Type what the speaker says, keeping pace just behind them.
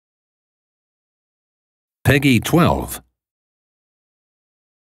Peggy 12.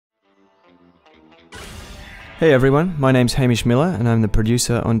 Hey everyone, my name's Hamish Miller and I'm the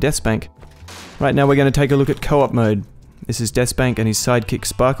producer on DeathSpank. Right now we're going to take a look at co-op mode. This is DeathSpank and his sidekick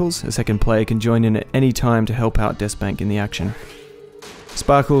Sparkles. A second player can join in at any time to help out DeathSpank in the action.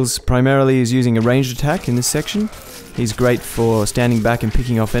 Sparkles primarily is using a ranged attack in this section. He's great for standing back and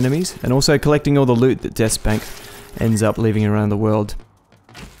picking off enemies, and also collecting all the loot that DeathSpank ends up leaving around the world.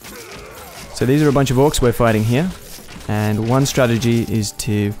 So these are a bunch of orcs we're fighting here, and one strategy is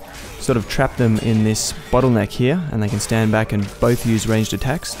to sort of trap them in this bottleneck here, and they can stand back and both use ranged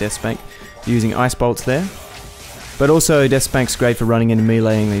attacks. DeathSpank using ice bolts there, but also DeathSpank's great for running in and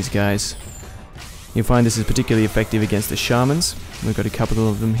meleeing these guys. You'll find this is particularly effective against the shamans. We've got a couple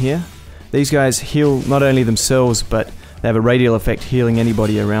of them here. These guys heal not only themselves, but they have a radial effect healing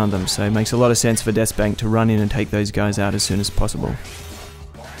anybody around them, so it makes a lot of sense for DeathSpank to run in and take those guys out as soon as possible.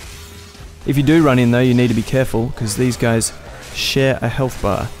 If you do run in though, you need to be careful, because these guys share a health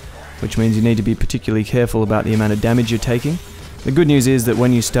bar, which means you need to be particularly careful about the amount of damage you're taking. The good news is that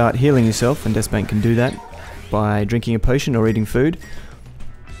when you start healing yourself, and DeathSpank can do that by drinking a potion or eating food,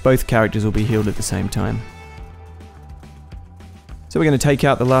 both characters will be healed at the same time. So we're going to take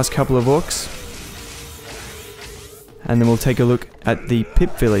out the last couple of orcs, and then we'll take a look at the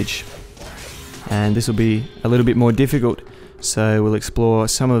Pip village. And this will be a little bit more difficult, so we'll explore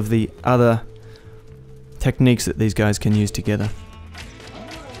some of the other techniques that these guys can use together.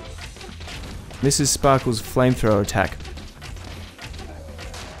 This is Sparkle's flamethrower attack.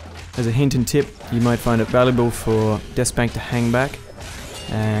 As a hint and tip, you might find it valuable for DeathSpank to hang back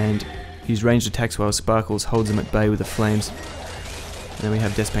and use ranged attacks while Sparkles holds them at bay with the flames. And then we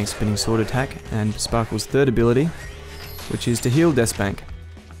have DeathSpank's spinning sword attack and Sparkle's third ability, which is to heal DeathSpank.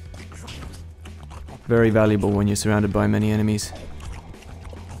 Very valuable when you're surrounded by many enemies.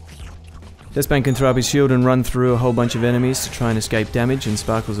 DeathSpank can throw up his shield and run through a whole bunch of enemies to try and escape damage, and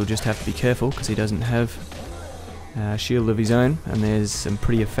Sparkles will just have to be careful because he doesn't have a shield of his own, and there's some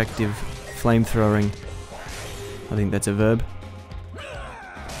pretty effective flamethrowing. I think that's a verb.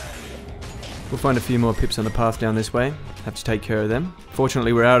 We'll find a few more pips on the path down this way. Have to take care of them.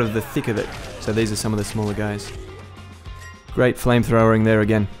 Fortunately we're out of the thick of it, so these are some of the smaller guys. Great flamethrowing there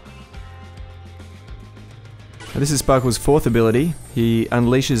again. Now this is Sparkle's fourth ability. He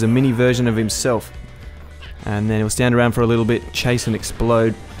unleashes a mini version of himself, and then he'll stand around for a little bit, chase and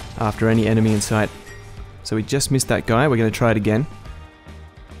explode after any enemy in sight. So we just missed that guy. We're going to try it again.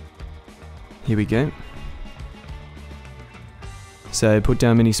 Here we go. So put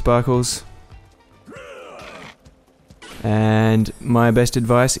down mini Sparkles, and my best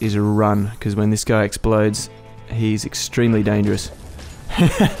advice is run, because when this guy explodes he's extremely dangerous.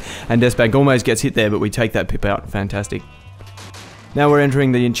 And DeathSpank almost gets hit there, but we take that pip out. Fantastic. Now we're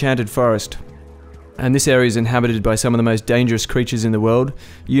entering the Enchanted Forest, and this area is inhabited by some of the most dangerous creatures in the world,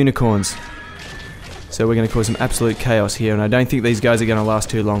 unicorns. So we're going to cause some absolute chaos here, and I don't think these guys are going to last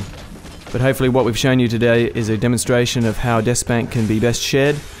too long. But hopefully what we've shown you today is a demonstration of how DeathSpank can be best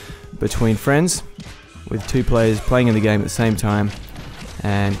shared between friends, with two players playing in the game at the same time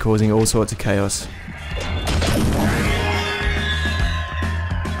and causing all sorts of chaos.